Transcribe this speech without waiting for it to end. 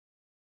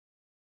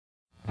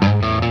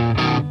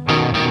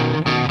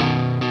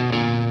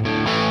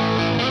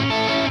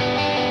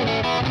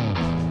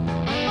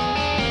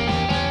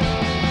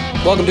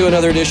Welcome to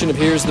another edition of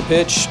Here's the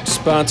Pitch,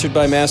 sponsored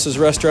by Masses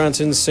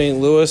Restaurants in St.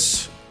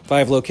 Louis.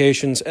 5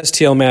 locations,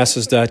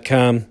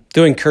 stlmasses.com,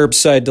 doing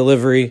curbside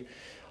delivery,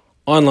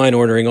 online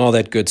ordering, all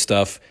that good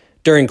stuff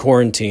during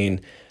quarantine.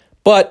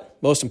 But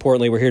most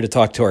importantly, we're here to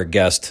talk to our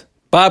guest,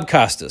 Bob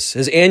Costas,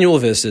 his annual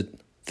visit.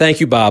 Thank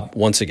you, Bob,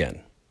 once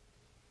again.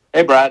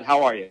 Hey, Brad.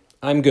 How are you?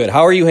 I'm good.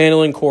 How are you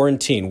handling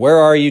quarantine? Where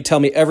are you?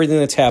 Tell me everything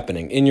that's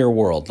happening in your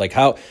world. Like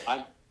how?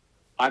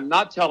 I'm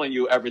not telling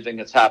you everything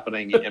that's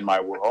happening in my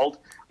world.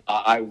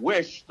 I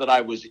wish that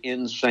I was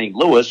in St.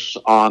 Louis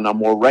on a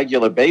more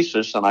regular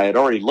basis, and I had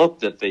already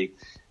looked at the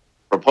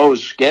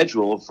proposed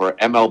schedule for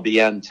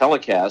MLBN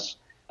telecasts,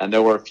 and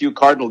there were a few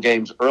Cardinal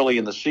games early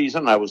in the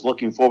season. I was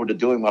looking forward to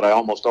doing what I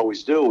almost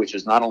always do, which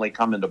is not only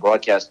come in to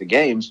broadcast the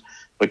games,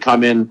 but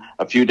come in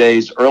a few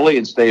days early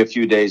and stay a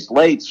few days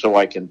late so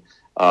I can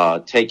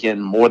take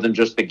in more than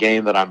just the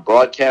game that I'm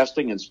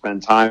broadcasting and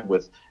spend time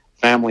with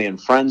family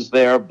and friends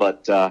there.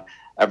 But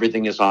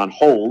everything is on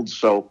hold,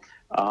 so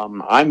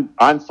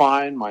I'm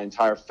fine. My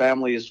entire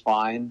family is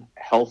fine,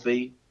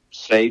 healthy,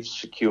 safe,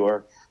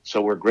 secure.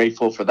 So we're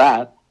grateful for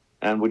that,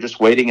 and we're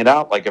just waiting it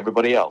out like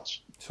everybody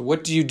else. So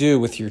what do you do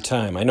with your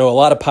time? I know a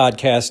lot of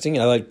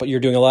podcasting. But you're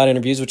doing a lot of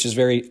interviews, which is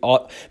very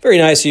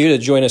nice of you to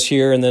join us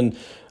here. And then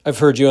I've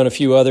heard you on a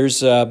few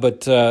others.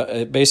 But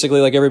basically,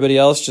 like everybody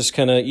else, just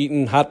kind of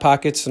eating Hot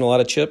Pockets and a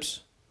lot of chips.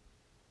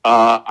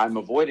 I'm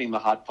avoiding the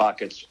Hot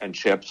Pockets and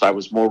chips. I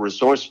was more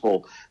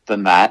resourceful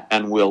than that,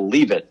 and we'll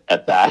leave it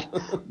at that.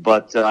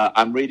 But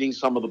I'm reading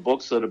some of the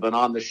books that have been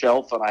on the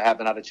shelf and I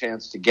haven't had a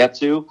chance to get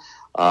to,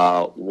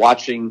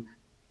 watching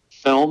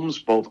films,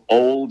 both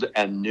old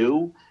and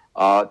new,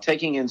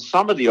 taking in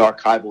some of the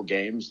archival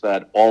games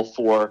that all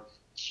 4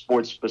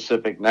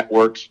 sports-specific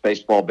networks,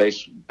 baseball,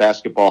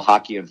 basketball,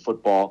 hockey, and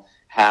football,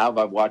 have.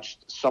 I've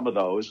watched some of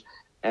those.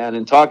 And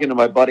in talking to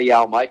my buddy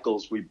Al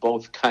Michaels, we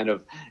both kind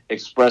of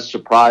expressed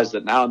surprise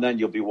that now and then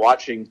you'll be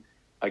watching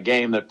a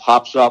game that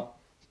pops up,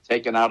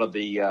 taken out of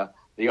the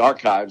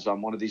archives on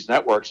one of these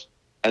networks,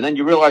 and then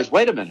you realize,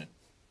 wait a minute,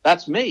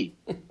 that's me.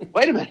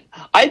 Wait a minute,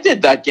 I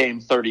did that game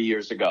 30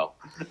 years ago.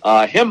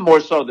 Him more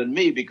so than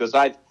me, because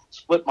I've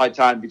split my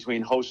time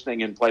between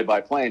hosting and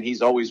play-by-play, and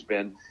he's always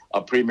been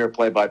a premier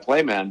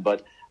play-by-play man.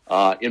 But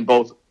in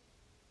both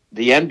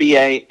the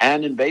NBA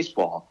and in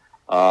baseball,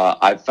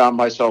 I've found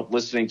myself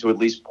listening to at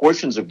least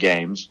portions of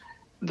games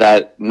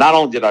that not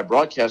only did I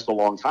broadcast a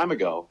long time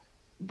ago,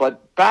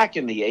 but back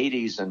in the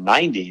 80s and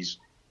 90s,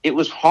 it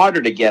was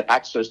harder to get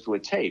access to a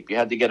tape. You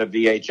had to get a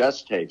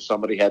VHS tape.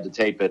 Somebody had to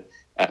tape it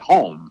at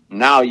home.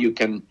 Now you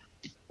can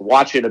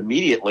watch it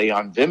immediately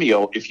on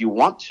Vimeo if you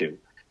want to.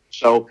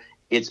 So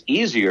it's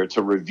easier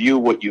to review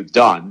what you've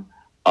done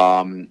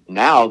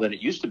now than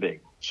it used to be.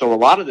 So a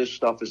lot of this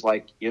stuff is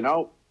like,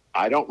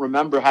 I don't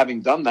remember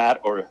having done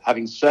that or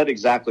having said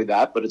exactly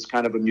that, but it's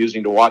kind of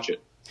amusing to watch it.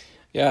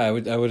 Yeah, I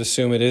would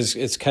assume it is.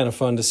 It's kind of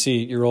fun to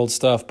see your old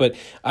stuff. But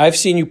I've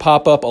seen you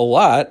pop up a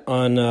lot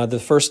on the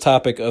first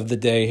topic of the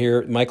day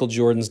here, Michael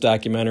Jordan's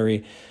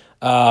documentary.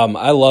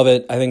 I love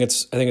it. I think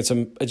it's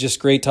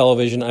just great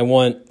television. I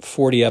want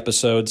 40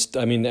 episodes.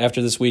 I mean,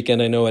 after this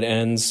weekend, I know it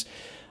ends.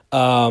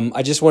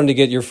 I just wanted to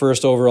get your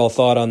first overall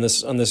thought on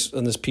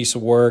this piece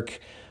of work.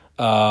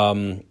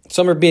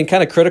 Some are being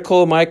kind of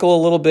critical of Michael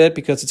a little bit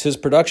because it's his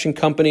production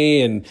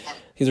company and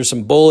there's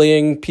some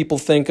bullying people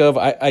think of.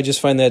 I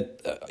just find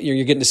that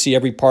you're getting to see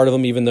every part of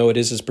him, even though it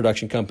is his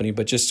production company.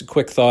 But just a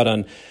quick thought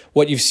on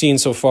what you've seen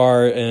so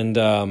far,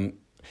 and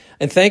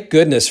thank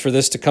goodness for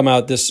this to come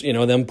out.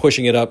 Them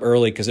pushing it up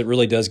early, because it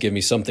really does give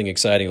me something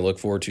exciting to look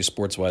forward to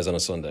sports wise on a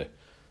Sunday.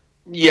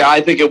 Yeah, I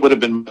think it would have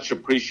been much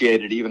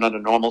appreciated even under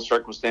normal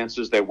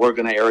circumstances. They were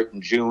going to air it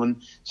in June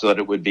so that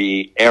it would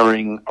be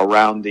airing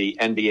around the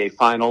NBA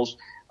Finals.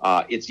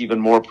 It's even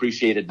more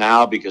appreciated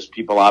now because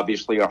people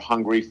obviously are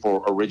hungry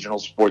for original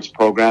sports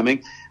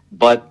programming.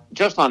 But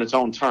just on its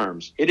own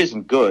terms, it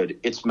isn't good.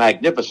 It's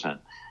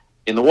magnificent.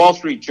 In the Wall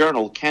Street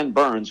Journal, Ken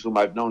Burns, whom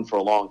I've known for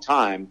a long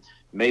time,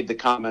 made the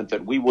comment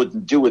that we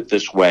wouldn't do it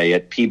this way.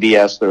 At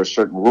PBS, there are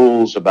certain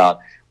rules about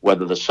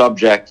whether the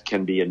subject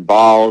can be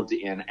involved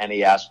in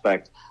any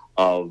aspect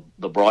of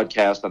the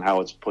broadcast and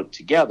how it's put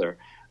together.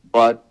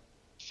 But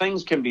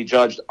things can be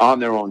judged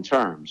on their own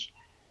terms.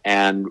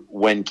 And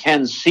when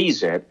Ken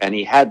sees it, and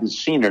he hadn't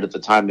seen it at the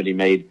time that he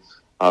made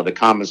the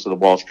comments to the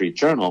Wall Street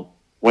Journal,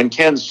 when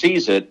Ken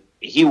sees it,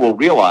 he will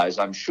realize,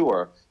 I'm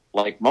sure,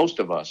 like most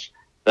of us,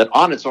 that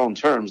on its own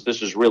terms,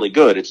 this is really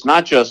good. It's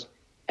not just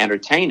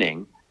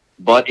entertaining,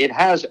 but it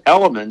has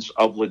elements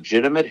of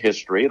legitimate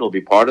history. It'll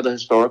be part of the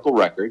historical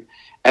record.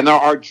 And there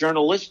are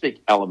journalistic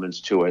elements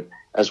to it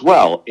as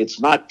well. It's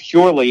not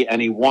purely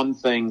any one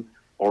thing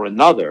or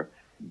another,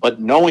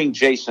 but knowing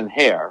Jason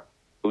Hare,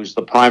 who's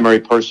the primary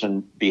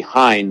person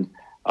behind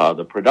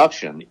the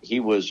production,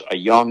 he was a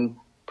young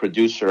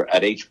producer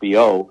at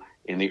HBO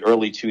in the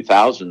early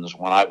 2000s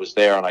when I was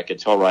there, and I could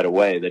tell right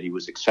away that he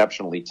was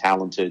exceptionally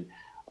talented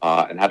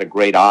and had a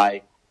great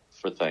eye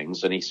for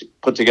things. And he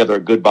put together a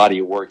good body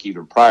of work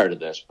even prior to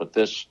this. But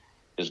this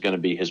is going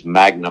to be his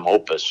magnum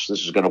opus.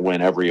 This is going to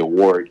win every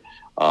award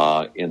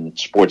in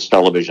sports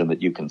television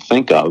that you can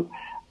think of.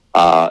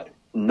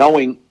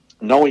 Knowing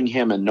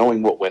him and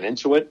knowing what went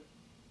into it,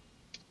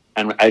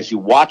 and as you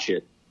watch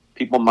it,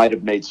 people might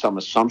have made some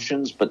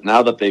assumptions, but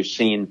now that they've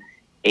seen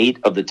 8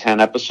 of the 10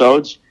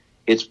 episodes,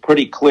 it's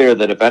pretty clear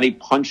that if any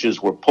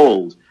punches were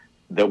pulled,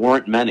 there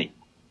weren't many,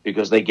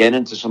 because they get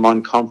into some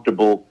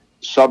uncomfortable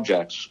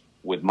subjects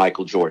with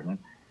Michael Jordan.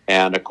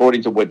 And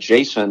according to what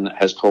Jason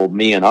has told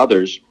me and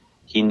others,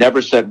 he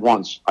never said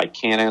once, I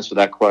can't answer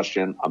that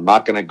question. I'm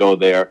not going to go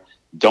there.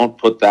 Don't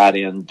put that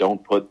in.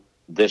 Don't put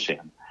this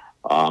in.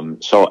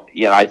 So,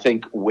 yeah, I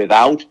think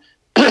without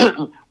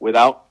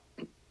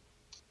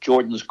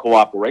Jordan's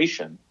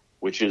cooperation,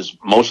 which is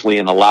mostly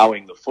in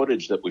allowing the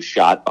footage that was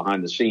shot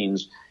behind the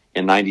scenes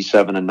in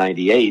 97 and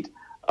 98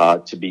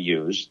 to be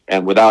used,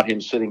 and without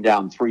him sitting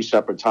down 3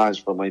 separate times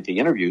for lengthy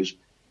interviews,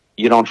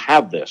 you don't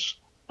have this.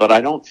 But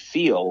I don't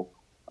feel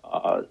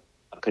a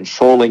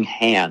controlling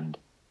hand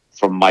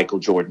from Michael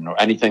Jordan or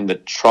anything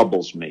that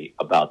troubles me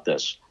about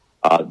this.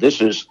 This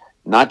is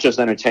not just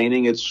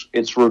entertaining,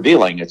 it's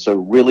revealing. It's a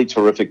really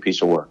terrific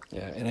piece of work.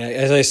 Yeah, and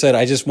as I said,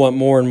 I just want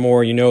more and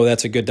more. You know,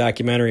 that's a good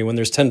documentary when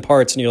there's 10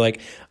 parts and you're like,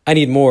 I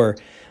need more.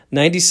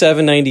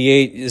 97,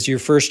 98 is your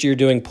first year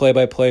doing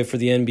play-by-play for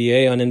the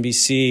NBA on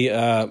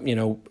NBC. You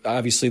know,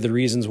 obviously the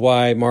reasons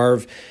why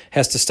Marv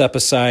has to step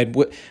aside.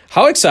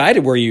 How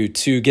excited were you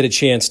to get a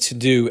chance to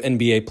do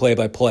NBA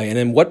play-by-play? And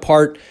then what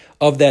part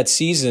of that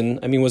season,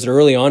 I mean, was it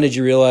early on? Did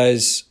you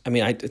realize, I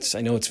mean,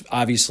 I know it's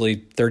obviously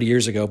 30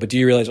 years ago, but do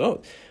you realize,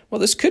 oh, well,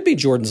 this could be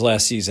Jordan's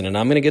last season, and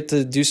I'm going to get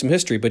to do some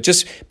history. But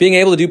just being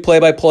able to do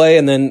play-by-play,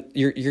 and then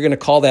you're going to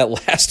call that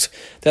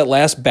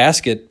last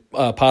basket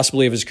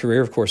possibly of his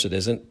career. Of course it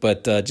isn't,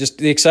 but just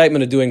the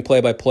excitement of doing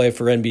play-by-play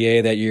for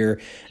NBA that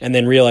year, and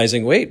then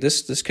realizing, wait,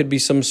 this could be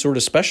some sort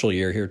of special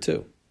year here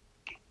too.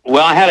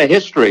 Well, I had a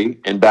history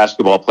in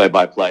basketball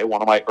play-by-play.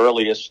 One of my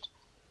earliest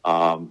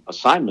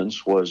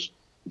assignments was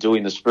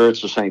doing the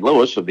Spirits of St.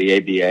 Louis of the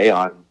ABA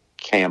on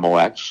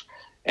KMOX,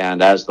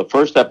 and as the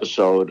first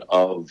episode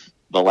of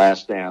The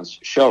Last Dance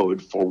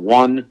showed, for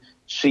one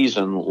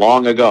season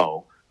long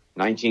ago,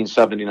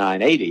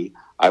 1979-80,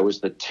 I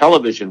was the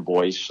television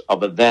voice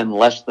of a then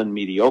less than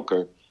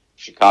mediocre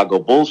Chicago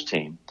Bulls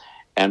team.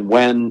 And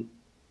when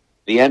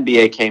the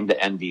NBA came to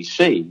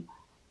NBC,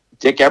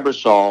 Dick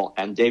Ebersol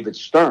and David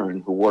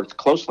Stern, who worked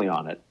closely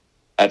on it,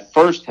 at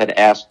first had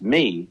asked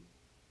me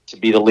to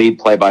be the lead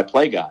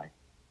play-by-play guy.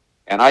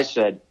 And I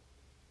said,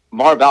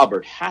 Marv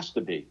Albert has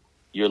to be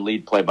your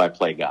lead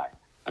play-by-play guy.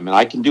 I mean,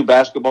 I can do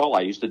basketball.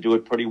 I used to do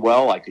it pretty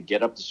well. I could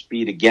get up to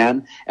speed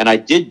again. And I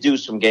did do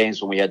some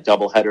games when we had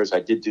doubleheaders.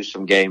 I did do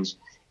some games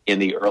in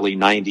the early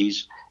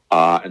 90s.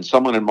 And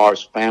someone in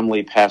Marv's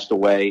family passed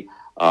away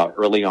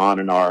early on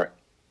in our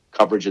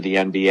coverage of the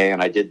NBA.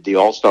 And I did the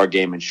All-Star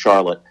game in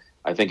Charlotte.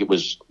 I think it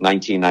was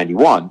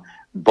 1991.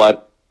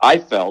 But I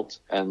felt,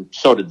 and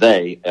so did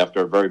they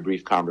after a very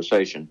brief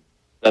conversation,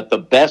 that the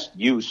best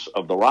use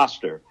of the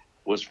roster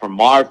was for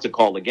Marv to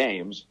call the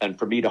games and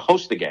for me to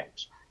host the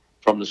games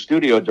from the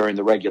studio during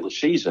the regular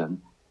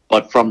season,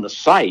 but from the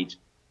site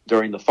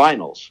during the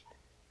finals.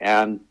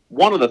 And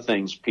one of the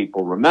things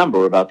people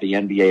remember about the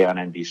NBA on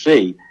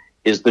NBC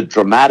is the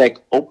dramatic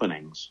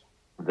openings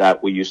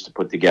that we used to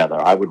put together.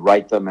 I would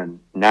write them and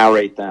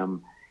narrate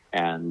them,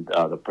 and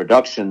the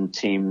production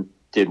team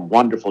did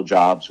wonderful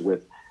jobs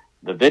with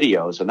the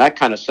videos, and that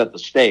kind of set the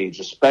stage,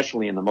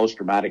 especially in the most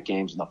dramatic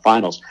games in the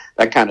finals.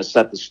 That kind of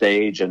set the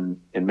stage,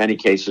 and in many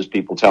cases,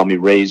 people tell me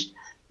raised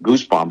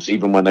goosebumps,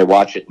 even when they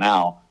watch it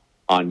now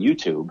on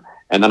YouTube.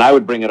 And then I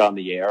would bring it on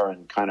the air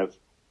and kind of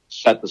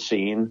set the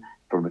scene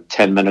for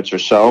 10 minutes or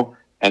so.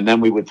 And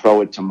then we would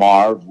throw it to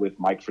Marv with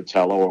Mike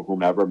Fratello or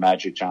whomever.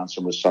 Magic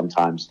Johnson was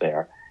sometimes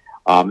there.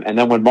 And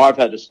then when Marv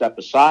had to step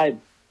aside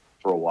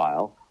for a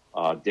while,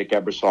 Dick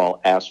Ebersol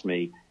asked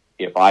me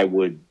if I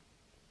would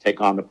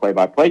take on the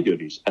play-by-play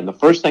duties. And the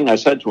first thing I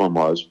said to him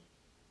was,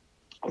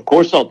 of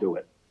course I'll do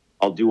it.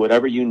 I'll do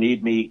whatever you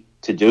need me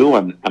to do.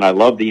 And I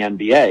love the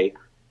NBA,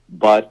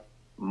 but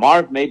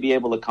Marv may be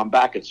able to come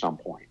back at some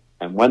point.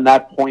 And when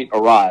that point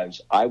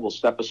arrives, I will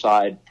step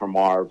aside for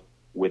Marv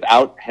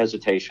without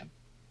hesitation.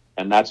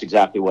 And that's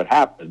exactly what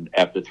happened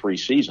after 3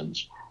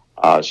 seasons.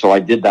 So I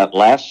did that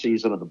last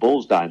season of the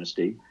Bulls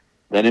dynasty.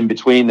 Then in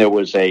between, there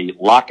was a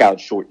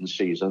lockout-shortened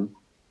season,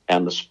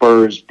 and the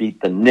Spurs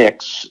beat the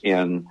Knicks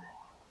in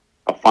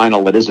a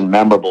final that isn't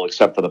memorable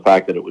except for the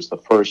fact that it was the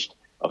first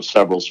of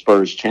several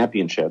Spurs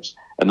championships.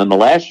 And then the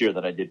last year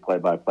that I did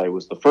play-by-play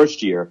was the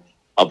first year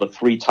of a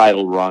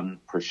 3-title run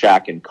for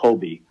Shaq and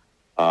Kobe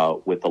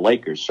with the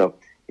Lakers. So,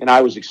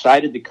 I was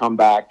excited to come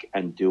back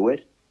and do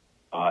it.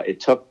 It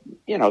took,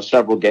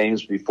 several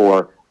games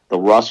before the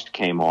rust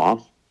came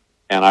off.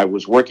 And I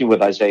was working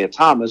with Isaiah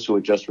Thomas, who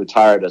had just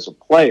retired as a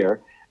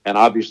player and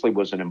obviously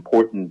was an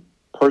important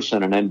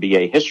person in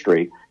NBA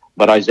history.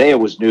 But Isaiah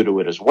was new to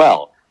it as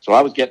well. So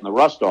I was getting the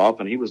rust off,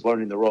 and he was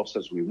learning the ropes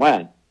as we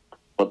went.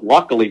 But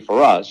luckily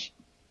for us,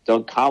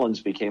 Doug Collins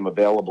became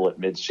available at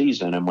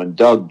midseason. And when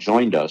Doug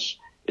joined us,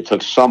 it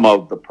took some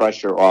of the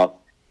pressure off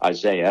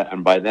Isaiah,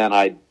 and by then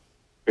I'd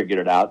figured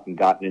it out and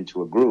gotten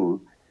into a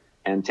groove.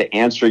 And to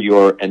answer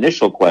your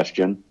initial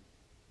question,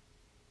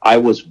 I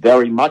was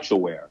very much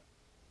aware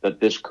that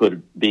this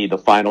could be the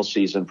final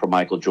season for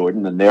Michael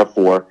Jordan and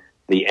therefore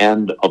the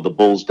end of the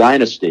Bulls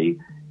dynasty.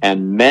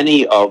 And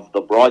many of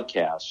the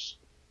broadcasts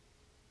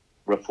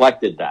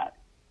reflected that.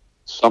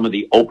 Some of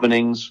the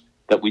openings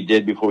that we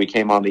did before we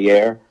came on the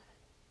air,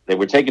 they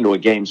were taken to a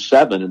Game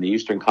 7 in the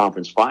Eastern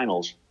Conference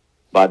Finals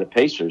by the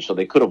Pacers, so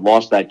they could have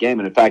lost that game.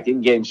 And in fact,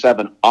 in Game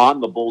 7 on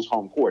the Bulls'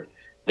 home court,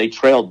 they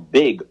trailed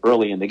big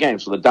early in the game.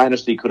 So the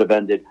dynasty could have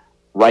ended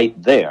right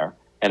there,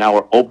 and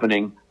our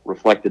opening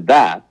reflected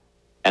that.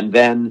 And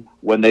then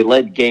when they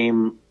led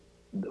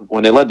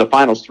the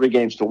finals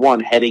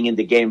 3-1 heading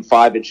into Game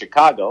 5 in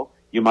Chicago,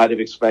 you might have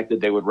expected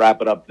they would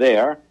wrap it up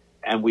there.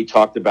 And we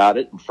talked about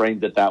it and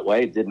framed it that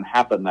way. It didn't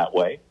happen that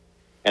way.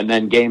 And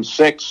then Game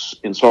 6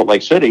 in Salt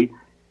Lake City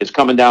is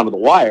coming down to the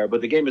wire,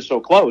 but the game is so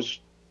close,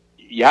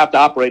 you have to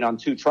operate on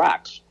two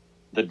tracks.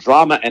 The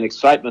drama and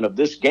excitement of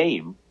this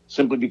game,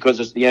 simply because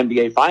it's the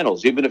NBA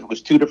Finals. Even if it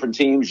was two different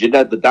teams, you didn't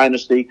have the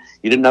dynasty,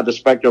 you didn't have the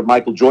specter of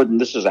Michael Jordan.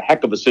 This is a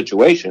heck of a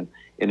situation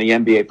in the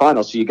NBA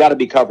Finals. So you got to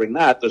be covering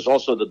that. There's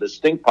also the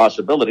distinct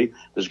possibility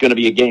there's going to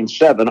be a Game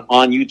 7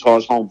 on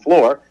Utah's home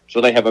floor.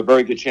 So they have a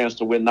very good chance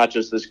to win not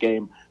just this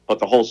game, but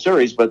the whole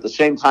series. But at the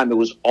same time, it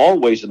was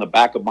always in the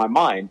back of my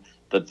mind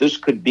that this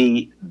could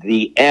be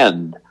the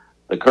end.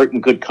 The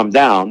curtain could come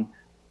down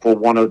for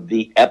one of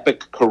the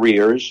epic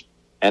careers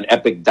and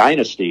epic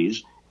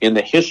dynasties in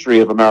the history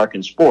of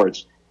American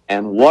sports.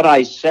 And what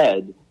I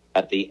said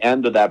at the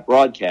end of that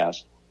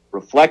broadcast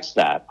reflects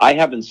that. I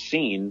haven't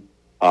seen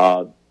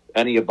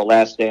any of The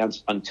Last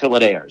Dance until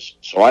it airs,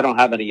 so I don't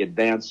have any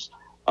advanced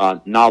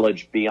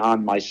knowledge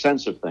beyond my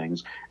sense of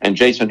things. And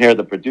Jason Hare,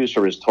 the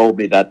producer, has told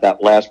me that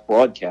that last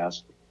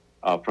broadcast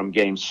from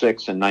Game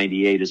 6 in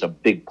 '98 is a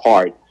big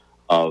part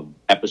of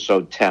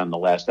episode 10, the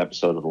last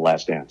episode of The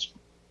Last Dance.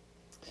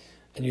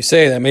 And you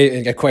say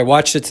that, I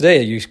watched it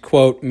today, you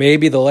quote,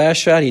 maybe the last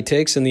shot he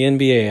takes in the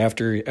NBA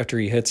after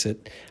he hits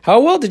it. How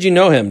well did you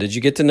know him? Did you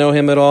get to know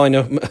him at all? I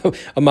know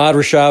Ahmad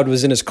Rashad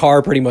was in his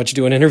car pretty much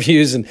doing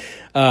interviews, and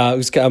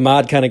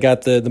Ahmad kind of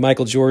got the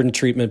Michael Jordan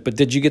treatment. But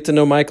did you get to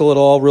know Michael at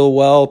all real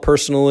well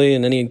personally,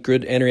 and any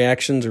good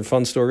interactions or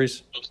fun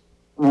stories?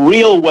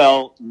 Real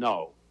well,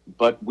 no.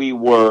 But we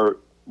were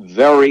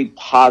very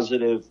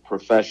positive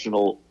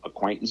professional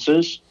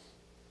acquaintances.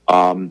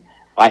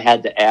 I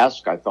had to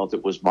ask, I felt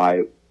it was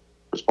my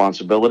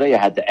responsibility, I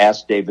had to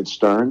ask David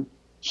Stern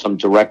some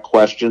direct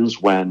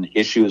questions when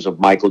issues of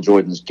Michael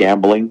Jordan's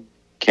gambling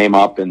came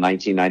up in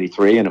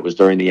 1993, and it was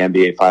during the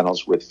NBA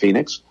Finals with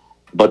Phoenix.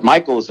 But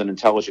Michael is an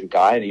intelligent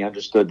guy, and he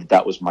understood that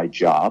that was my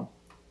job.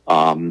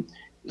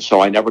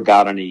 So I never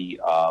got any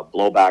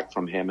blowback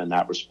from him in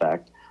that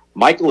respect.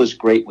 Michael is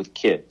great with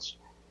kids.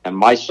 And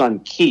my son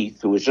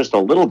Keith, who was just a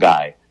little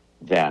guy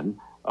then,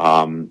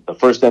 the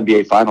first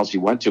NBA Finals he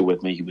went to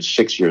with me, he was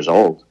 6 years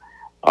old.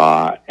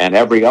 And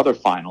every other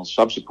final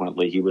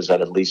subsequently, he was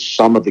at least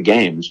some of the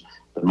games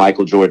that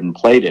Michael Jordan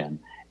played in.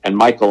 And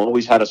Michael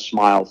always had a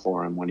smile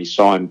for him when he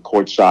saw him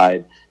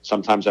courtside.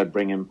 Sometimes I'd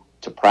bring him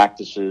to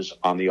practices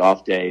on the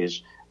off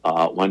days.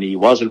 When he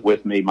wasn't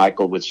with me,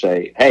 Michael would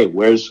say, hey,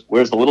 where's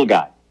the little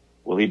guy?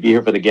 Will he be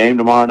here for the game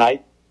tomorrow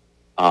night?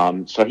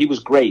 So he was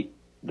great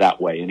that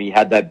way. And he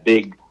had that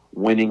big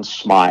winning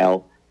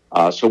smile.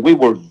 So we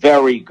were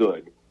very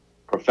good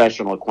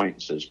professional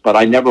acquaintances, but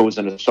I never was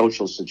in a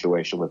social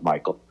situation with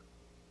Michael.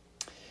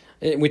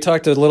 We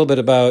talked a little bit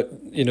about,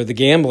 the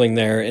gambling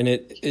there, and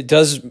it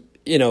does,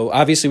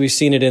 obviously we've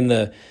seen it in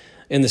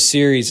the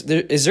series.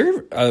 Is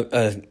there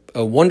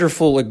a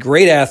wonderful, a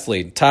great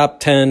athlete, top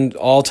 10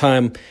 all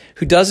time,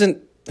 who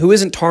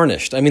isn't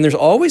tarnished? I mean, there's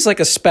always like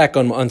a speck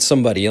on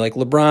somebody, like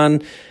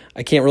LeBron.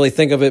 I can't really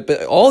think of it,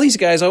 but all these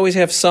guys always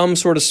have some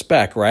sort of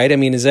speck, right? I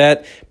mean, is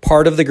that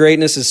part of the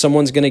greatness? Is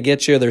someone's going to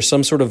get you? There's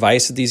some sort of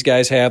vice that these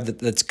guys have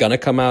that's going to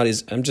come out.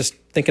 I'm just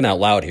thinking out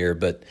loud here,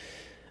 but.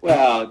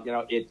 Well,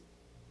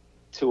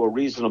 to a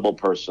reasonable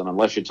person,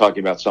 unless you're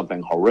talking about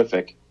something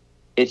horrific,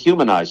 it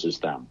humanizes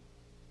them.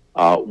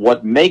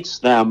 What makes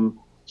them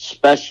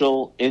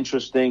special,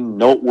 interesting,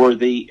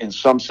 noteworthy, in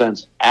some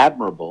sense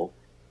admirable,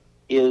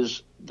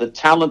 is the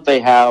talent they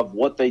have,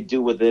 what they do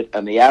with it,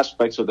 and the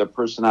aspects of their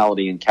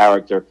personality and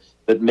character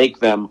that make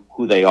them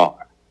who they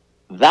are.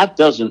 That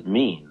doesn't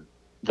mean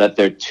that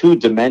they're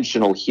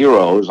two-dimensional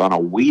heroes on a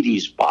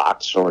Wheaties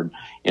box or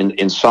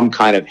in some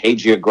kind of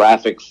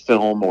hagiographic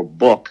film or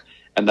book,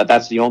 and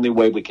that's the only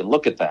way we can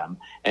look at them.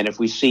 And if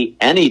we see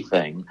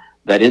anything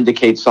that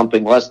indicates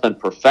something less than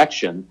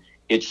perfection,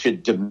 it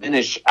should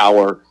diminish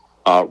our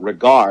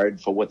regard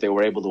for what they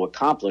were able to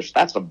accomplish.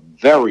 That's a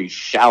very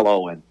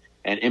shallow and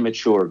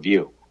immature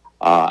view.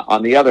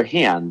 On the other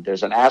hand,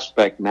 there's an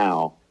aspect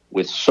now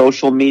with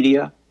social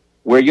media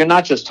where you're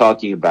not just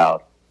talking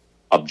about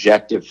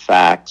objective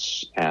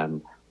facts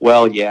and,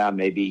 well, yeah,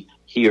 maybe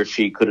he or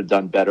she could have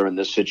done better in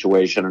this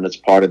situation and it's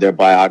part of their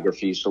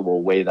biography, so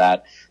we'll weigh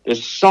that.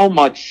 There's so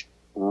much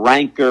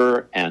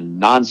rancor and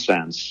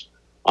nonsense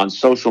on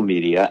social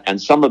media,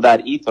 and some of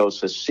that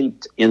ethos has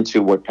seeped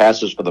into what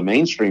passes for the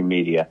mainstream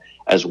media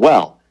as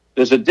well.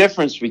 There's a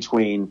difference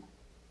between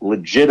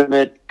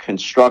legitimate,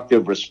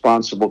 constructive,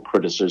 responsible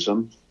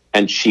criticism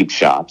and cheap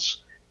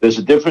shots. There's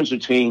a difference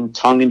between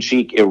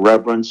tongue-in-cheek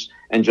irreverence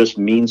and just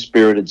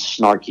mean-spirited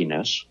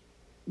snarkiness.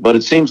 But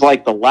it seems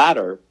like the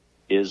latter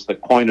is the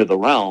coin of the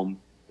realm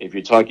if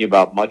you're talking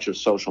about much of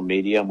social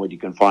media and what you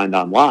can find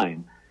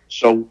online.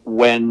 So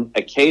when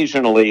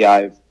occasionally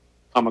I've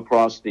come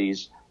across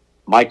these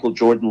Michael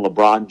Jordan,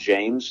 LeBron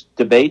James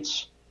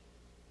debates,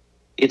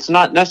 it's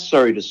not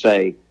necessary to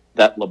say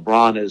that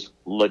LeBron is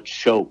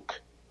LeChoke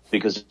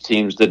because his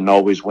teams didn't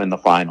always win the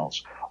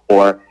finals.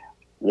 Or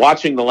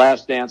watching The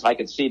Last Dance, I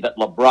could see that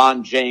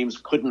LeBron James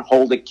couldn't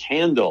hold a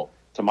candle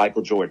to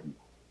Michael Jordan.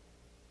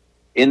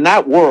 In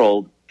that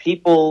world,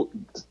 people,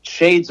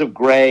 shades of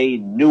gray,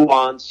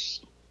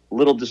 nuance,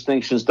 little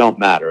distinctions don't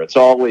matter. It's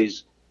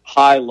always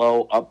high,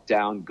 low, up,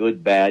 down,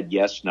 good, bad,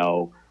 yes,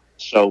 no.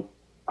 So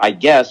I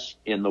guess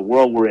in the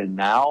world we're in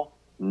now,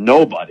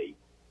 nobody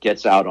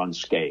gets out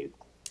unscathed.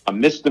 A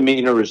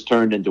misdemeanor is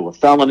turned into a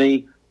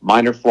felony.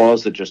 Minor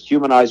flaws that just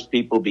humanize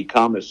people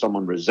become, if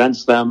someone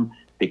resents them,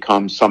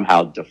 become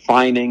somehow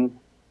defining.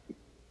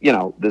 You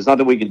know, there's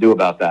nothing we can do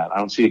about that. I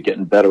don't see it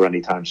getting better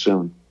anytime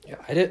soon.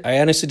 Yeah, I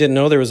honestly didn't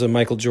know there was a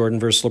Michael Jordan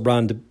versus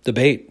LeBron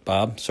debate,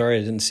 Bob. Sorry, I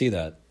didn't see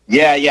that.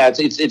 Yeah,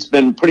 it's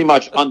been pretty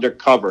much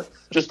undercover.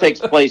 Just takes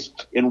place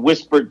in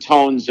whispered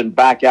tones in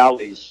back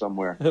alleys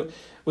somewhere.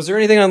 Was there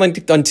anything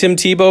on Tim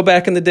Tebow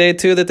back in the day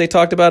too that they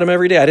talked about him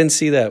every day? I didn't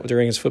see that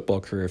during his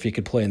football career. If he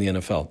could play in the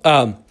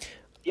NFL.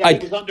 Yeah,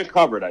 it was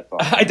undercovered, I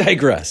thought. I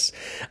digress.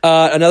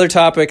 Another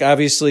topic,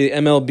 obviously,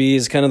 MLB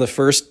is kind of the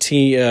first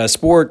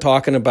sport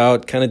talking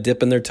about kind of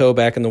dipping their toe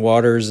back in the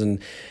waters. And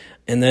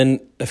then,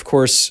 of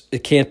course,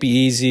 it can't be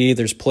easy.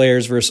 There's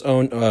players versus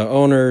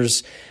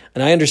owners.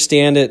 And I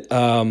understand it.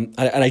 And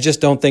I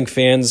just don't think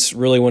fans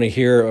really want to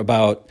hear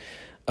about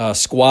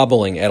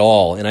squabbling at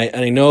all. And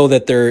I know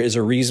that there is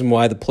a reason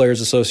why the Players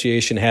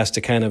Association has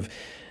to kind of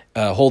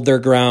hold their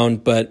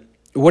ground. But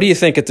what do you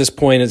think at this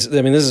point?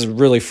 This is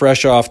really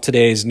fresh off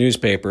today's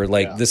newspaper.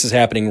 This is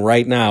happening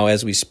right now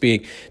as we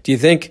speak. Do you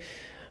think,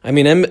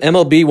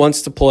 MLB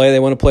wants to play. They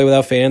want to play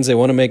without fans. They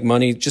want to make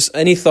money. Just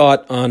any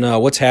thought on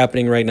what's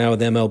happening right now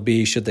with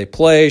MLB? Should they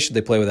play? Should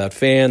they play without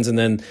fans? And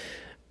then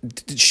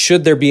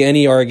should there be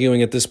any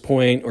arguing at this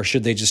point, or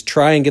should they just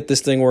try and get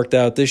this thing worked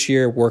out this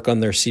year, work on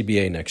their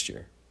CBA next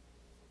year?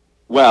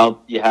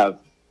 Well, you have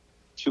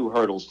two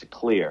hurdles to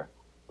clear.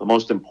 The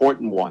most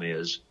important one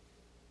is,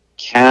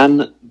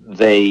 can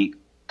they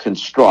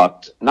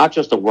construct not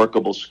just a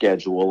workable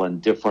schedule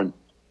and different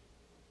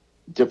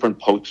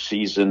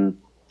postseason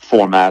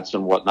formats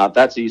and whatnot?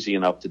 That's easy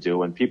enough to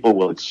do, and people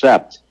will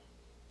accept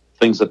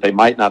things that they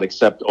might not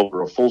accept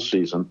over a full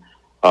season.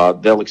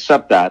 They'll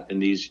accept that in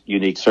these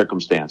unique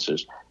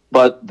circumstances.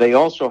 But they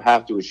also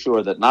have to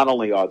assure that not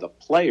only are the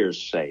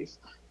players safe,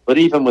 but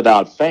even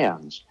without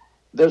fans,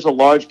 there's a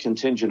large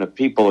contingent of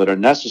people that are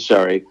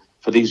necessary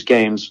for these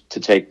games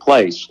to take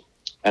place,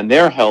 and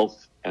their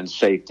health and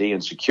safety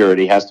and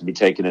security has to be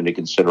taken into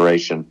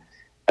consideration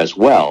as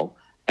well.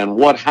 And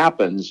what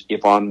happens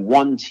if on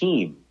one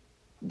team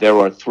there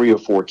are 3 or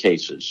 4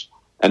 cases,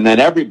 and then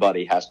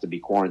everybody has to be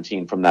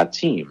quarantined from that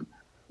team?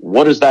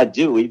 What does that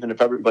do, even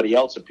if everybody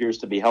else appears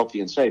to be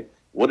healthy and safe?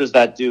 What does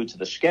that do to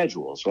the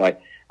schedule? So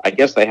I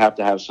guess they have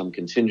to have some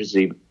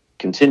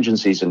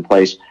contingencies in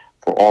place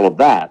for all of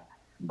that.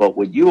 But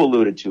what you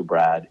alluded to,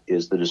 Brad,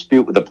 is the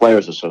dispute with the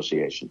Players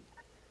Association.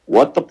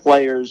 What the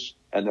players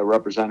and their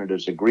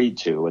representatives agreed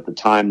to at the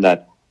time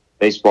that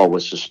baseball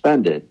was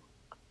suspended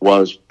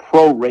was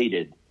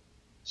prorated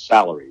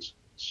salaries.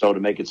 So to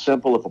make it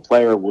simple, if a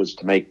player was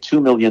to make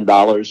 $2 million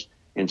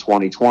in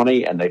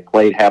 2020 and they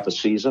played half a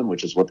season,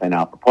 which is what they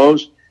now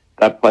propose,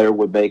 that player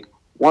would make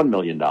 $1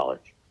 million.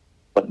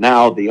 But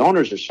now the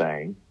owners are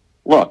saying,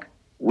 look,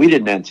 we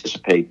didn't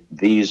anticipate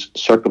these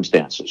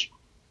circumstances.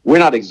 We're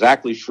not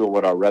exactly sure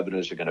what our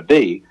revenues are going to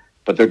be,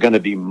 but they're going to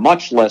be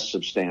much less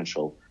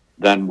substantial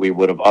than we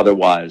would have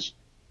otherwise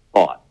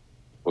thought.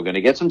 We're going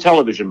to get some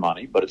television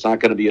money, but it's not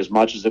going to be as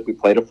much as if we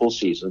played a full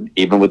season,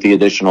 even with the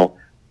additional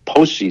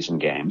postseason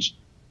games.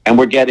 And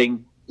we're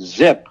getting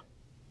zip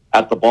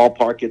at the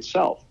ballpark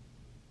itself.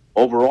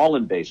 Overall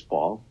in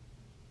baseball,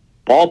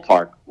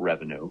 ballpark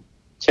revenue,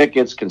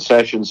 tickets,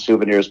 concessions,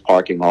 souvenirs,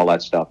 parking, all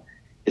that stuff,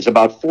 is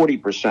about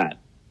 40%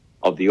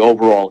 of the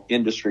overall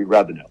industry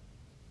revenue.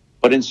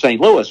 But in St.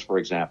 Louis, for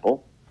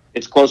example,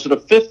 it's closer to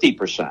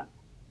 50%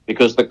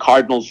 because the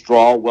Cardinals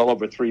draw well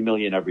over 3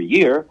 million every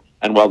year.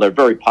 And while they're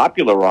very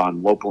popular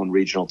on local and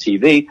regional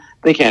TV,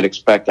 they can't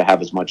expect to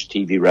have as much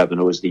TV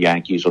revenue as the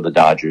Yankees or the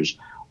Dodgers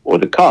or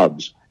the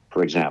Cubs,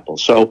 for example.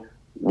 So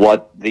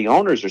what the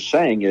owners are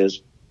saying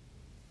is,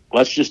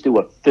 let's just do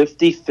a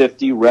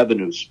 50-50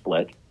 revenue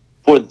split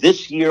for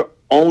this year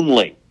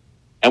only.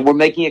 And we're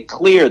making it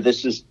clear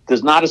does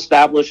not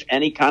establish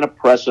any kind of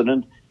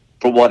precedent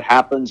for what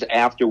happens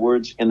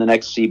afterwards in the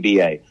next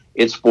CBA.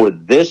 It's for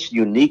this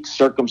unique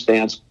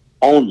circumstance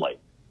only.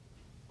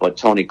 But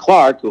Tony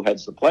Clark, who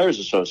heads the Players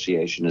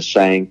Association, is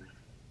saying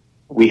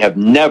we have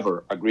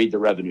never agreed to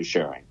revenue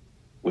sharing,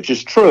 which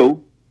is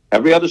true.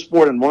 Every other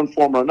sport in one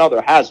form or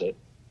another has it,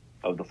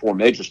 of the four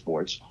major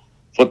sports.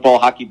 Football,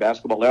 hockey,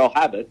 basketball, they all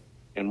have it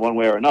in one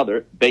way or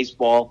another.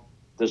 Baseball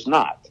does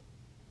not.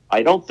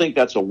 I don't think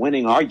that's a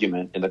winning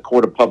argument in the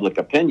court of public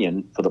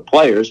opinion for the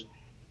players,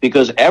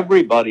 because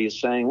everybody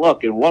is saying,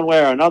 look, in one way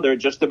or another,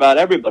 just about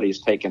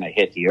everybody's taken a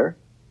hit here.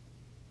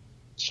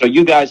 So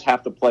you guys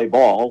have to play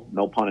ball,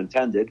 no pun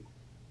intended,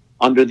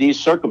 under these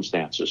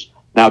circumstances.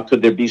 Now,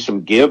 could there be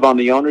some give on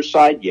the owner's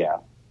side? Yeah.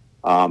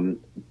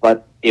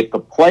 But if the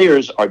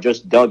players are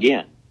just dug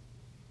in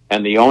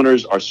and the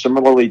owners are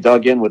similarly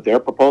dug in with their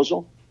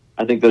proposal,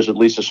 I think there's at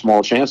least a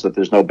small chance that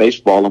there's no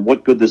baseball. And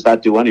what good does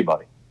that do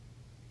anybody?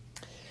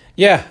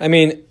 Yeah, I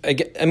mean,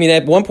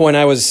 at one point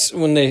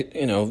when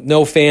they,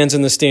 no fans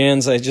in the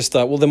stands, I just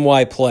thought, well, then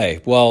why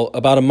play? Well,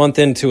 about a month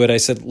into it, I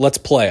said, let's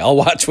play. I'll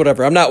watch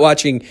whatever. I'm not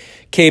watching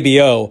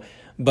KBO,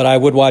 but I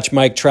would watch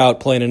Mike Trout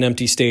play in an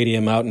empty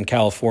stadium out in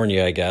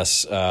California, I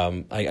guess.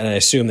 And I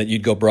assume that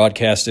you'd go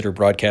broadcast it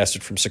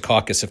from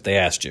Secaucus if they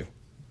asked you.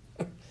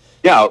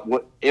 Yeah,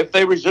 if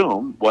they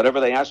resume, whatever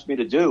they ask me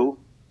to do,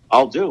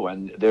 I'll do.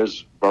 And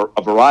there's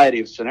a variety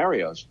of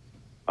scenarios.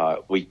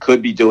 We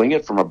could be doing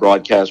it from a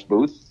broadcast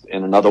booth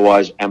in an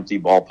otherwise empty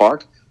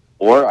ballpark,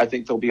 or I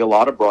think there'll be a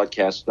lot of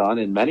broadcasts done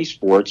in many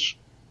sports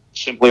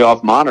simply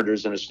off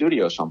monitors in a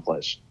studio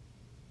someplace.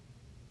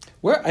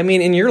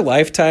 In your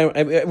lifetime,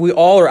 we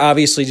all are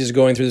obviously just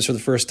going through this for the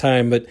first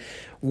time, but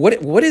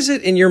what is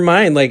it in your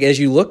mind, like, as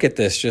you look at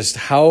this, just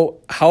how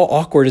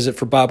awkward is it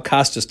for Bob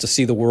Costas to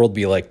see the world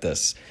be like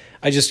this?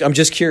 I'm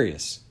just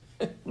curious.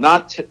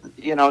 Not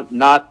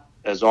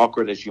as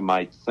awkward as you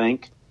might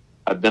think.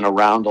 I've been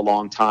around a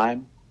long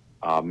time.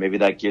 Maybe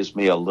that gives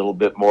me a little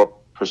bit more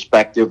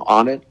perspective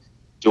on it.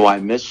 Do I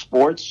miss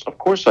sports? Of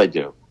course I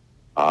do.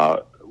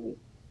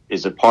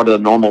 Is it part of the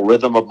normal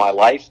rhythm of my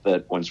life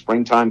that when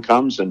springtime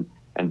comes and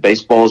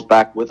baseball is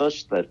back with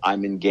us, that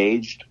I'm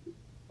engaged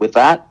with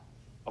that?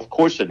 Of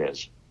course it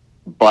is.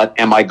 But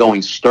am I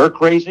going stir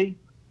crazy?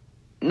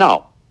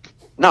 No.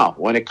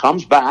 When it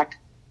comes back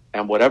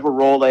and whatever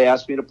role they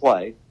ask me to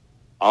play,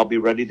 I'll be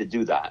ready to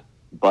do that.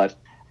 But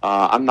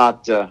I'm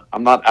not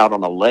out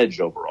on a ledge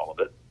over all of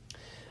it.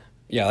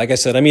 Yeah, like I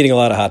said, I'm eating a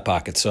lot of Hot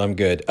Pockets, so I'm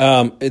good.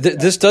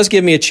 This does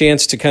give me a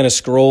chance to kind of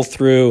scroll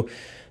through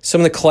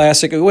some of the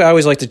classic. I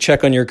always like to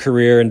check on your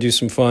career and do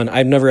some fun.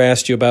 I've never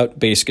asked you about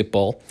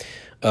Basketball,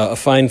 a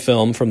fine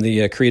film from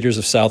the creators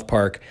of South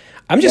Park.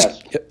 I'm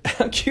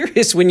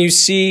curious when you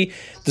see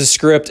the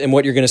script and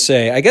what you're going to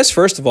say. I guess,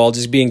 first of all,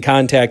 just being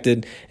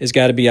contacted has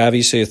got to be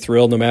obviously a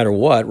thrill no matter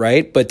what,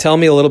 right? But tell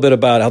me a little bit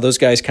about how those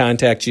guys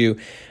contact you,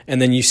 and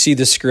then you see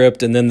the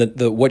script, and then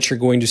the what you're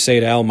going to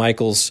say to Al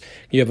Michaels.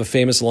 You have a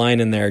famous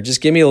line in there.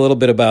 Just give me a little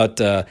bit about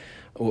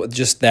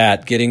just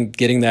that,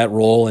 getting that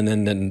role, and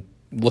then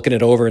looking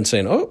it over and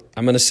saying, oh,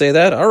 I'm going to say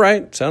that? All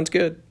right, sounds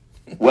good.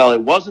 Well,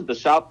 it wasn't the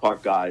South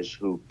Park guys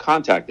who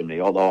contacted me,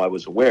 although I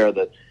was aware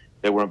that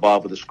they were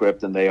involved with the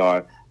script and they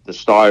are the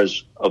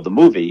stars of the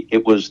movie.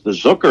 It was the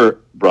Zucker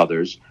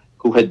brothers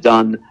who had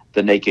done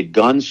the Naked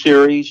Gun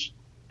series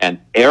and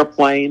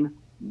Airplane.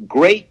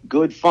 Great,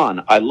 good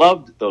fun. I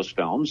loved those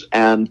films.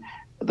 And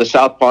the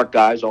South Park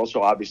guys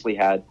also obviously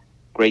had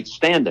great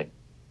standing.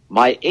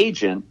 My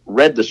agent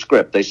read the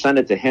script. They sent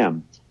it to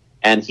him.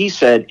 And he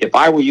said, if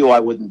I were you,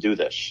 I wouldn't do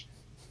this.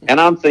 And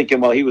I'm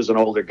thinking, well, he was an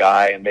older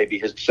guy and maybe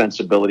his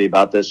sensibility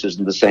about this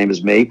isn't the same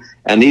as me.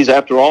 And these,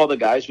 after all, the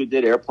guys who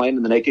did Airplane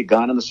and the Naked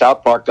Gun and the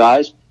South Park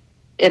guys,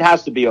 it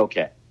has to be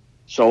okay.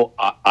 So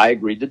I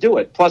agreed to do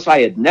it. Plus, I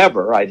didn't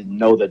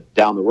know that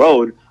down the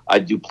road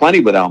I'd do plenty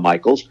with Al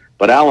Michaels.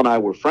 But Al and I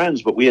were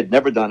friends, but we had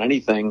never done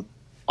anything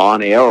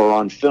on air or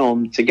on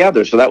film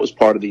together. So that was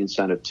part of the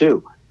incentive,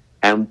 too.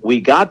 And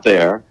we got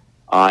there,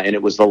 and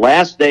it was the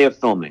last day of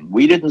filming.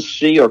 We didn't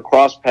see or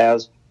cross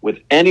paths with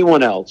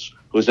anyone else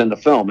who's in the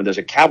film. And there's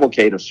a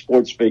cavalcade of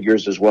sports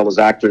figures as well as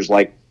actors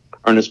like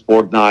Ernest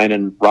Borgnine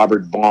and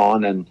Robert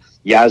Vaughn and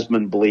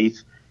Yasmin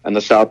Bleeth and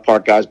the South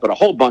Park guys, but a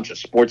whole bunch of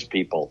sports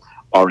people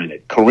are in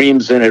it.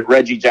 Kareem's in it,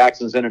 Reggie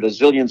Jackson's in it, a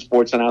zillion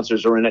sports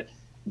announcers are in it.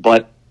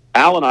 But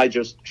Al and I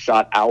just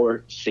shot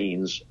our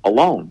scenes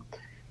alone.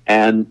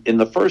 And in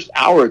the first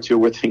hour or two,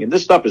 we're thinking,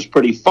 this stuff is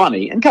pretty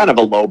funny, in kind of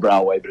a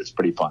lowbrow way, but it's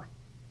pretty funny.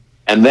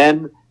 And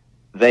then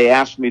they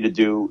asked me to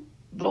do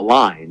the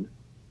line,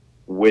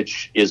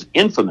 which is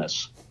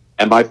infamous.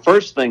 And my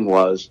first thing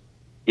was,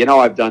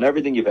 I've done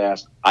everything you've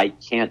asked. I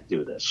can't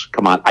do this.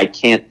 Come on, I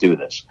can't do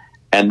this.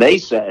 And they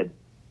said,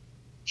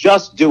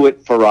 just do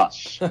it for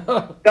us.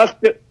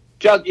 The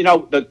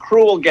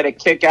crew will get a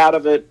kick out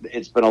of it.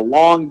 It's been a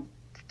long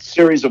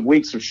series of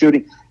weeks of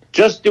shooting.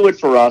 Just do it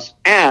for us.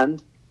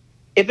 And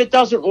if it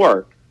doesn't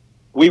work,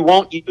 we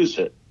won't use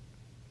it.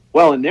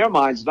 Well, in their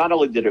minds, not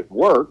only did it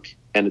work,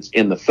 and it's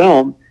in the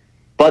film,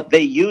 but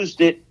they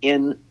used it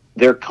in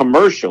their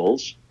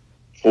commercials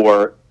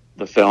for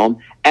the film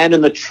and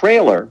in the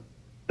trailer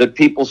that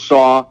people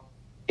saw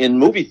in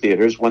movie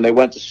theaters when they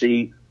went to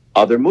see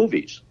other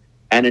movies.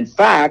 And in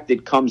fact,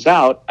 it comes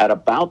out at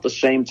about the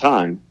same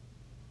time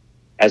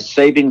as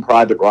Saving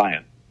Private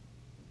Ryan.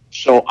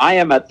 So I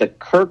am at the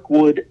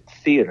Kirkwood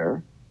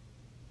Theater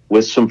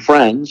with some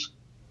friends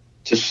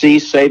to see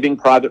Saving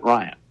Private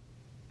Ryan.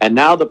 And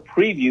now the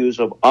previews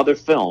of other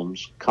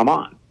films come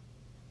on.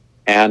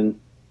 And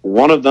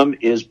one of them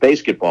is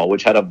Basketball,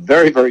 which had a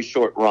very, very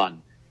short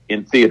run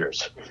in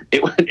theaters.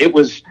 It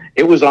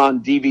was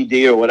on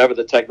DVD or whatever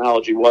the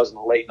technology was in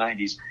the late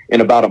 90s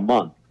in about a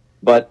month.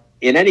 But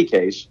in any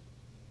case,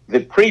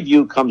 the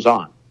preview comes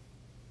on.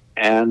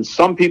 And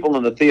some people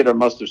in the theater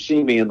must have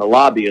seen me in the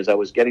lobby as I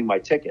was getting my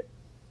ticket.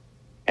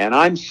 And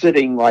I'm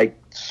sitting like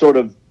sort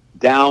of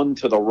down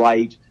to the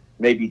right,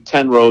 maybe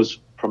 10 rows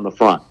from the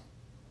front.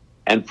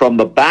 And from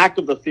the back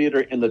of the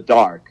theater in the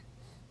dark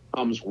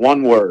comes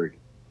one word,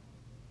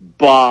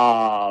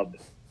 Bob.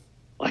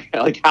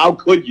 Like how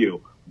could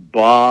you?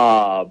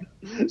 Bob.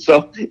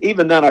 So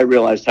even then I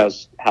realized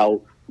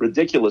how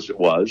ridiculous it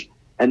was.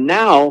 And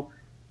now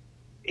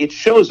it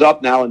shows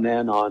up now and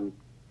then on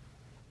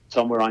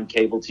somewhere on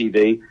cable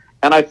TV.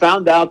 And I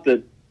found out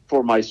that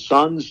for my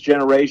son's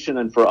generation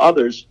and for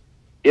others,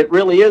 it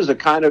really is a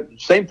kind of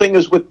same thing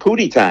as with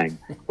Pootie Tang,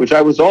 which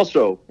I was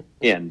also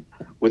in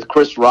with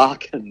Chris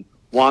Rock and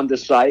Wanda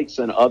Sykes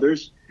and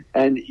others.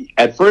 And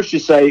at first you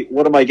say,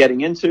 what am I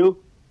getting into?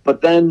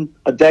 But then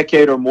a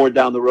decade or more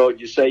down the road,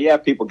 you say, yeah,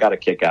 people got a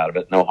kick out of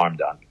it. No harm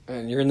done.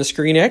 And you're in the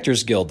Screen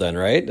Actors Guild then,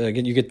 right?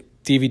 You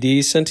get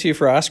DVDs sent to you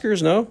for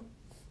Oscars, no?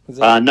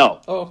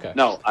 No. Oh, okay.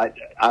 No,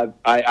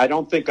 I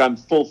don't think I'm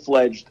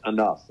full-fledged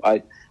enough.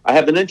 I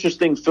have an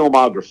interesting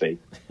filmography.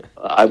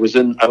 I was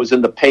in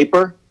the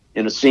paper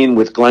in a scene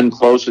with Glenn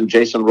Close and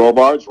Jason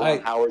Robards, Ron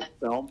Howard's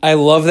film. I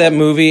love that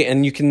movie,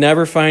 and you can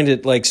never find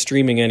it like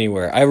streaming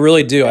anywhere. I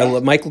really do. I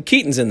love Michael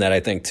Keaton's in that, I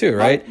think, too,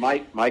 right?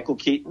 Michael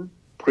Keaton,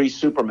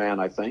 pre-Superman,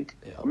 I think.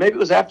 Yeah. Or maybe it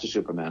was after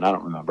Superman. I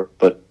don't remember.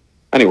 But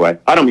anyway,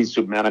 I don't mean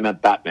Superman. I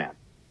meant Batman.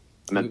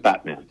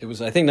 It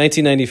was, I think,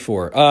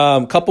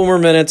 1994. Couple more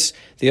minutes.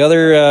 The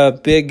other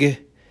big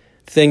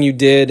thing you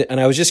did, and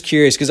I was just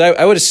curious, because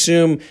I would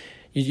assume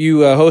you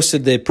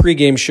hosted the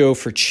pregame show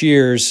for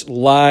Cheers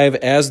live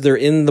as they're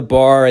in the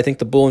bar, I think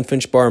the Bull and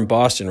Finch bar in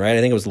Boston, right? I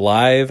think it was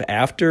live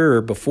after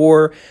or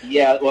before.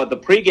 Yeah, well, the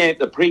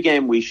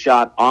pregame we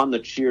shot on the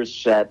Cheers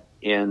set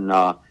in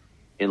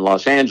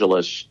Los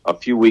Angeles a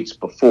few weeks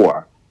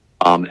before.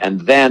 And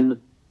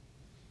then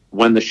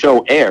when the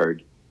show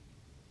aired,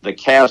 the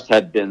cast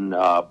had been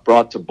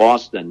brought to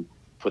Boston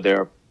for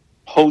their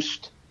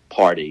post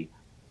party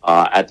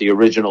at the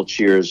original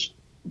Cheers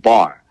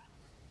bar.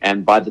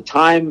 And by the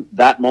time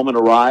that moment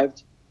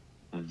arrived,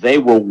 they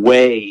were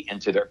way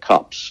into their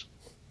cups.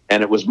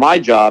 And it was my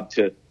job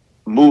to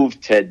move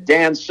Ted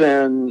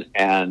Danson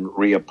and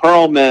Rhea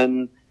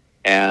Perlman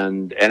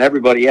and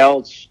everybody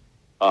else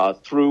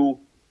through.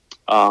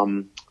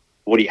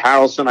 Woody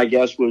Harrelson, I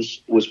guess,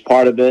 was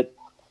part of it.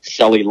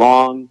 Shelley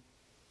Long,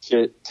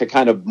 to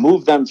kind of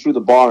move them through the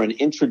bar and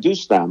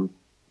introduce them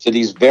to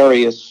these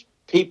various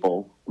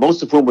people,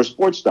 most of whom were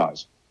sports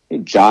stars.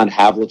 John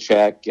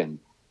Havlicek and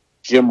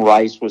Jim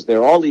Rice was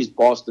there. All these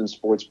Boston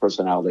sports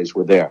personalities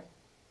were there.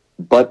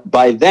 But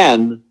by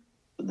then,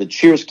 the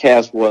Cheers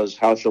cast was,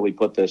 how shall we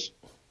put this,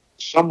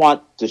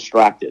 somewhat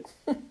distracted.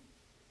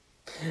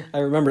 I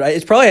remember.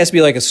 It probably has to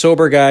be like a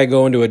sober guy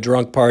going to a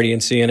drunk party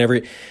and seeing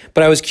every...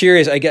 But I was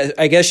curious, I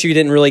guess you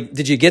didn't really...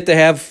 Did you get to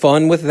have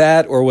fun with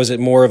that, or was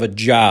it more of a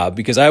job?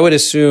 Because I would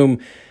assume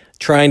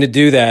trying to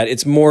do that,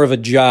 it's more of a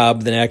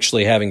job than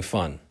actually having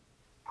fun.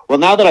 Well,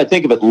 now that I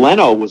think of it,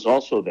 Leno was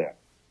also there.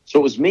 So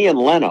it was me and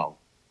Leno.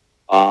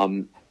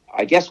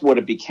 I guess what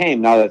it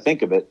became, now that I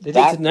think of it... They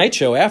did the night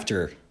show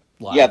after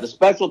live. Yeah, the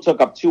special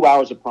took up 2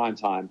 hours of prime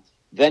time.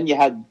 Then you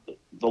had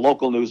the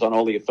local news on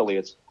all the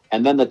affiliates.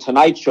 And then the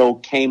Tonight Show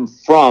came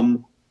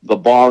from the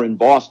bar in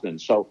Boston.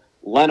 So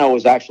Leno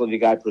was actually the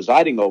guy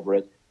presiding over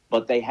it.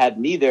 But they had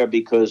me there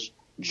because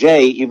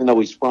Jay, even though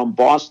he's from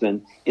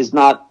Boston, is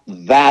not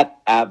that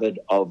avid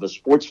of a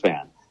sports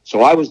fan.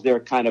 So I was there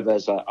kind of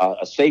as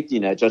a safety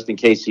net, just in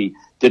case he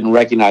didn't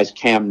recognize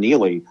Cam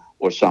Neely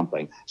or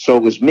something. So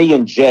it was me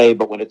and Jay,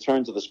 but when it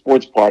turned to the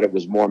sports part, it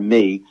was more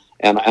me,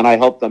 and I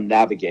helped them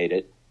navigate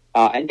it.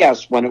 And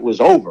yes, when it was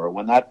over,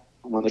 when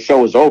the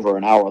show was over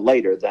an hour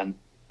later, then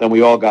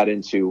we all got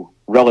into,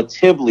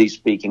 relatively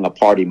speaking, a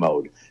party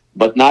mode,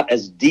 but not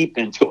as deep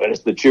into it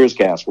as the Cheers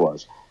cast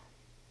was.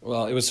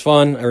 Well, it was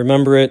fun. I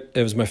remember it.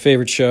 It was my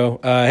favorite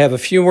show. I have a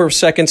few more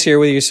seconds here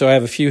with you, so I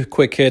have a few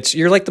quick hits.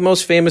 You're like the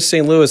most famous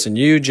St. Louis, and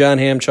you, John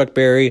Hamm, Chuck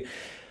Berry,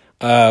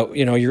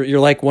 you're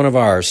like one of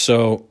ours.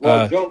 So,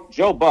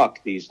 Joe Buck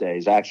these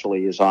days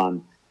actually is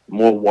on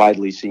more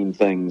widely seen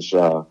things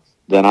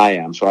than I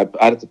am. So I'd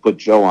have to put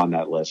Joe on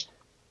that list.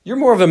 You're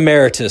more of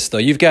emeritus, though.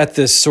 You've got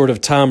this sort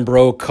of Tom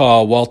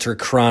Brokaw, Walter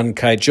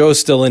Cronkite. Joe's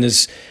still in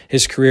his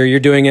career. You're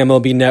doing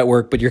MLB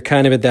Network, but you're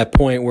kind of at that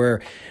point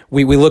where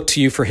we look to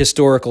you for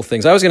historical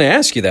things. I was going to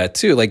ask you that,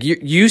 too. Like,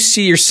 you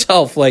see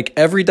yourself, like,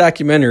 every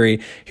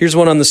documentary. Here's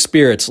one on the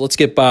Spirits. Let's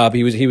get Bob.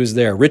 He was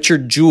there.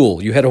 Richard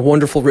Jewell. You had a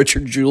wonderful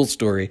Richard Jewell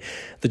story,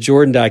 the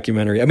Jordan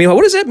documentary. I mean,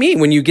 what does that mean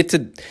when you get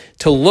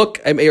to look?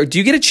 I mean, do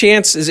you get a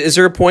chance? Is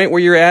there a point where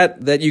you're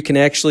at that you can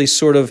actually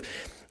sort of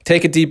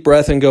take a deep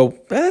breath and go,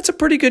 that's a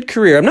pretty good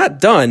career. I'm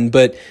not done,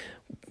 but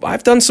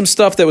I've done some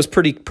stuff that was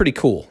pretty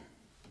cool.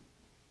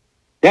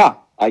 Yeah,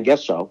 I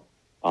guess so.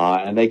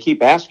 And they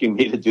keep asking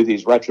me to do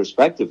these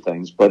retrospective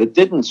things, but it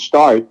didn't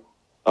start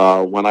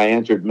when I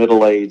entered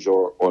middle age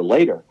or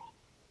later.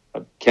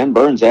 Ken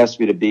Burns asked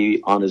me to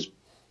be on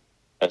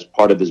as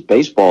part of his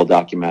baseball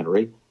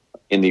documentary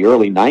in the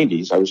early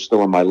 90s. I was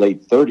still in my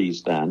late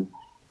 30s then.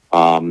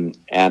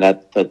 And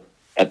at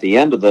the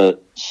end of the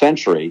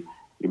century,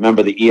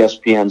 remember the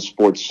ESPN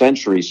Sports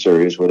Century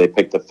series where they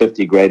picked the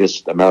 50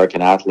 greatest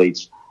American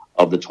athletes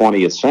of the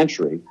 20th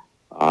century,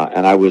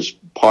 and I was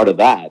part of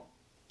that.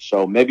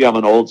 So maybe I'm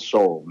an old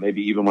soul.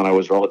 Maybe even when I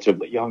was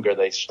relatively younger,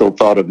 they still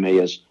thought of me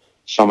as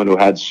someone who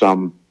had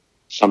some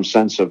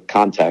sense of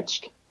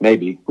context.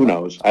 Maybe. Who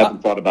knows? I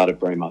haven't thought about it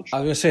very much. I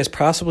was going to say it's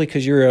possibly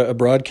because you're a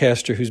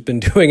broadcaster who's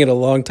been doing it a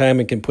long time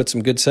and can put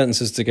some good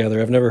sentences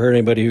together. I've never heard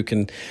anybody who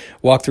can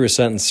walk through a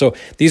sentence. So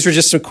these are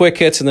just some quick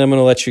hits, and then I'm going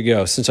to let you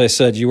go. Since I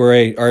said you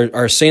were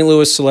our St.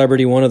 Louis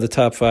celebrity, one of the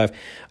top 5.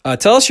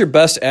 Tell us your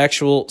best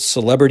actual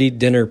celebrity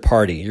dinner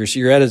party.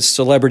 You're at a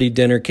celebrity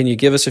dinner. Can you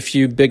give us a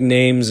few big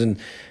names, and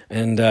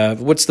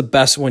what's the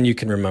best one you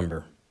can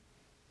remember?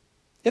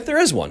 If there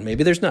is one,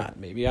 maybe there's not.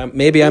 Maybe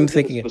I'm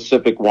thinking a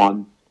specific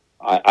one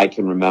I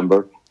can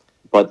remember,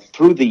 but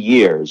through the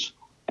years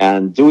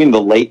and doing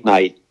the late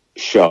night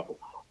show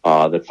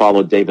that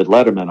followed David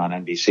Letterman on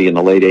NBC in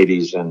the late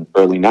 80s and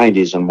early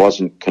 90s and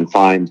wasn't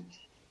confined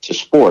to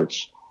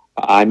sports,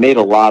 I made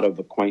a lot of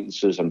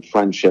acquaintances and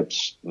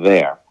friendships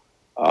there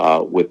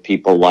with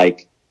people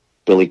like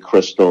Billy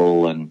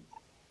Crystal and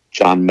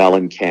John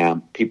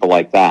Mellencamp, people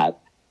like that.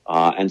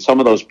 And some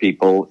of those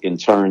people in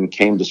turn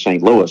came to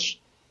St. Louis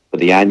for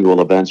the annual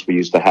events we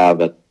used to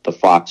have at the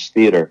Fox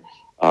Theater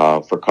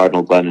for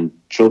Cardinal Glennon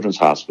Children's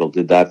Hospital.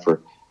 Did that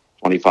for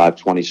 25,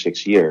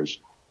 26 years.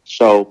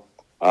 So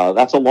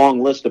that's a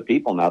long list of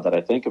people now that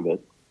I think of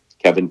it.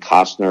 Kevin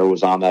Costner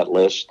was on that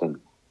list, and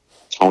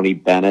Tony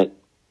Bennett,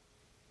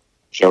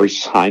 Jerry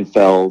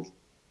Seinfeld,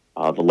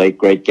 the late,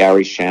 great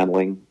Gary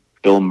Shandling.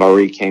 Bill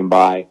Murray came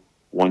by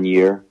one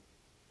year.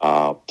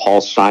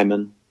 Paul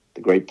Simon,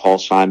 the great Paul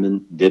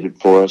Simon, did it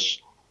for us.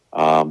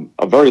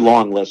 A very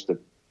long list of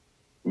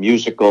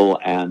musical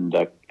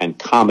and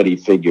comedy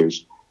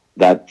figures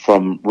that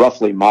from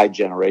roughly my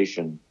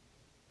generation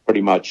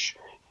pretty much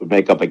would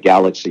make up a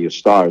galaxy of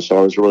stars. So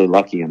I was really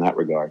lucky in that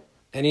regard.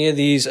 Any of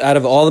these, out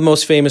of all the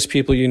most famous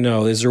people you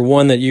know, is there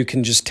one that you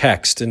can just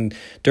text and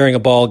during a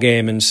ball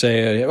game and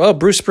say, "Oh,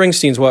 Bruce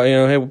Springsteen's what? You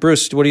know, hey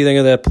Bruce, what do you think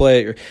of that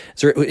play?"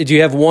 Do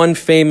you have one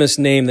famous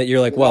name that you're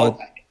like, "Well"?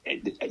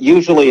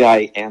 Usually,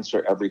 I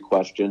answer every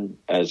question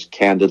as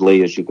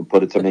candidly as you can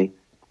put it to me.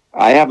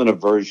 I have an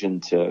aversion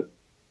to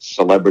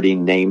celebrity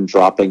name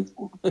dropping.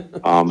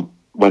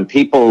 When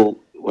people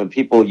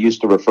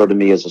used to refer to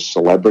me as a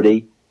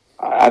celebrity,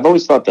 I've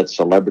always thought that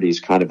celebrity is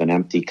kind of an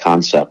empty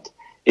concept.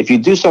 If you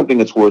do something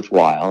that's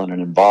worthwhile and it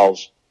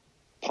involves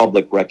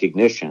public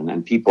recognition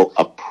and people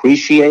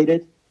appreciate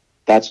it,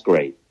 that's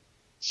great.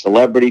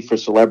 Celebrity for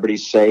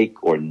celebrity's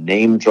sake or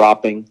name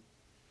dropping,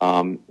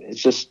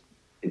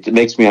 it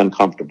makes me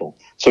uncomfortable.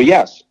 So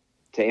yes,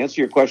 to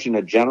answer your question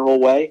in a general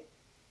way,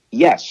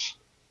 yes,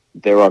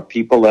 there are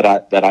people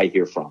that I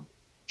hear from.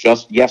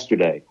 Just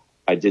yesterday,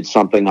 I did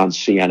something on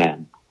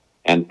CNN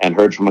and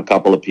heard from a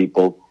couple of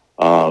people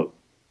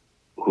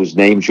whose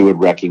names you would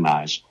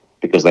recognize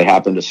because they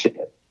happen to see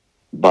it.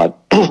 But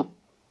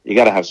you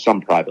got to have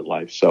some private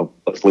life, so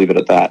let's leave it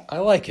at that. I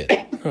like it.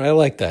 I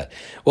like that.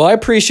 Well, I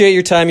appreciate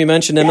your time. You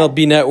mentioned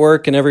MLB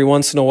Network, and every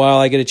once in a while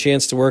I get a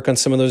chance to work on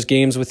some of those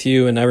games with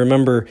you. And I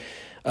remember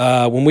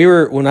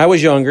when I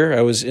was younger,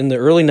 I was in the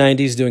early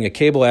 90s doing a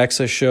cable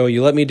access show.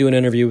 You let me do an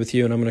interview with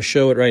you, and I'm going to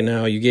show it right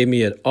now. You gave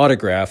me an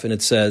autograph, and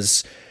it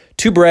says,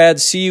 "To Brad,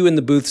 see you in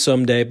the booth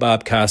someday,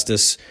 Bob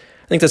Costas."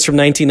 I think that's from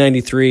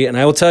 1993, and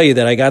I will tell you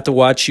that I got to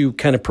watch you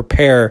kind of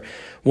prepare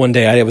one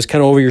day. I was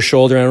kind of over your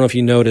shoulder. I don't know if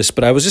you noticed,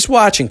 but I was just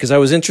watching because I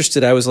was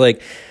interested. I was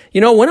like,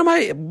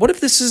 what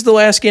if this is the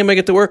last game I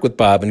get to work with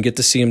Bob and get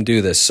to see him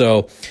do this?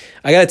 So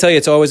I got to tell you,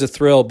 it's always a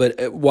thrill,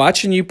 but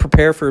watching you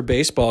prepare for a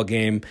baseball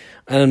game,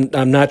 and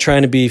I'm not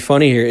trying to be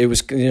funny here. It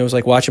was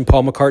like watching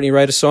Paul McCartney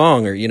write a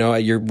song, or,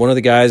 you're one of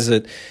the guys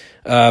that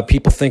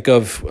people think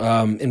of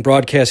in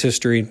broadcast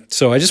history.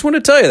 So I just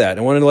wanted to tell you that.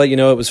 I wanted to let you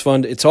know it was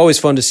fun. It's always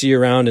fun to see you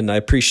around, and I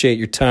appreciate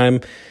your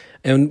time.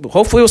 And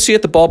hopefully we'll see you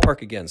at the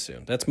ballpark again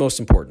soon. That's most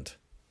important.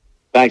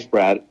 Thanks,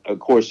 Brad. Of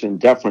course, in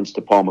deference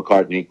to Paul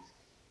McCartney,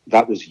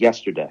 that was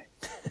yesterday.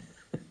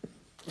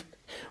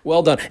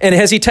 Well done. And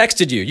has he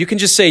texted you? You can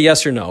just say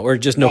yes or no, or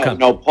just no comment.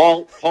 No,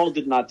 Paul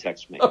did not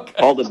text me. Okay.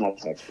 Paul did not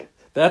text me.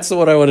 That's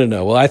what I want to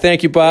know. Well, I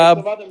thank you, Bob.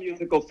 There's some other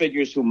musical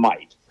figures who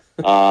might.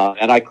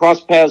 And I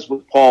crossed paths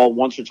with Paul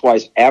once or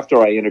twice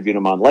after I interviewed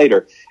him on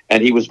Later,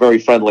 and he was very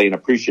friendly and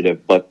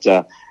appreciative. But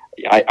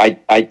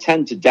I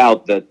tend to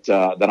doubt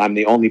that I'm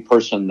the only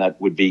person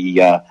that would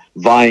be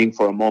vying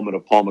for a moment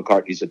of Paul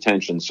McCartney's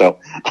attention. So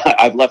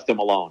I've left him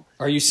alone.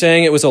 Are you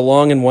saying it was a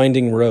long and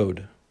winding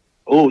road?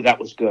 Oh, that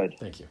was good.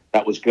 Thank you.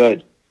 That was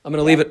good. I'm going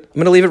to leave it. I'm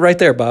going to leave it right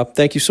there, Bob.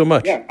 Thank you so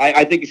much. Yeah,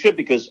 I think you should,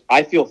 because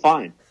I feel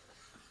fine.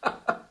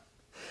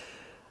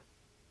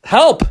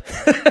 Help!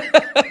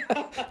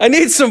 I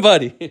need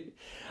somebody.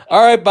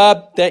 All right,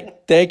 Bob.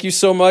 Thank you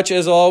so much,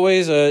 as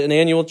always. An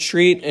annual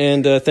treat,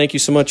 and thank you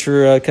so much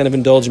for kind of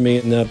indulging me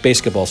in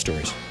basketball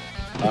stories.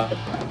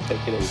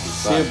 Take it easy.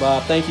 See you,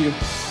 Bob. Thank you.